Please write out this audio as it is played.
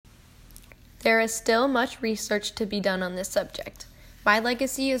There is still much research to be done on this subject. My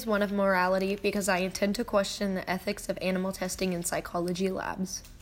legacy is one of morality because I intend to question the ethics of animal testing in psychology labs.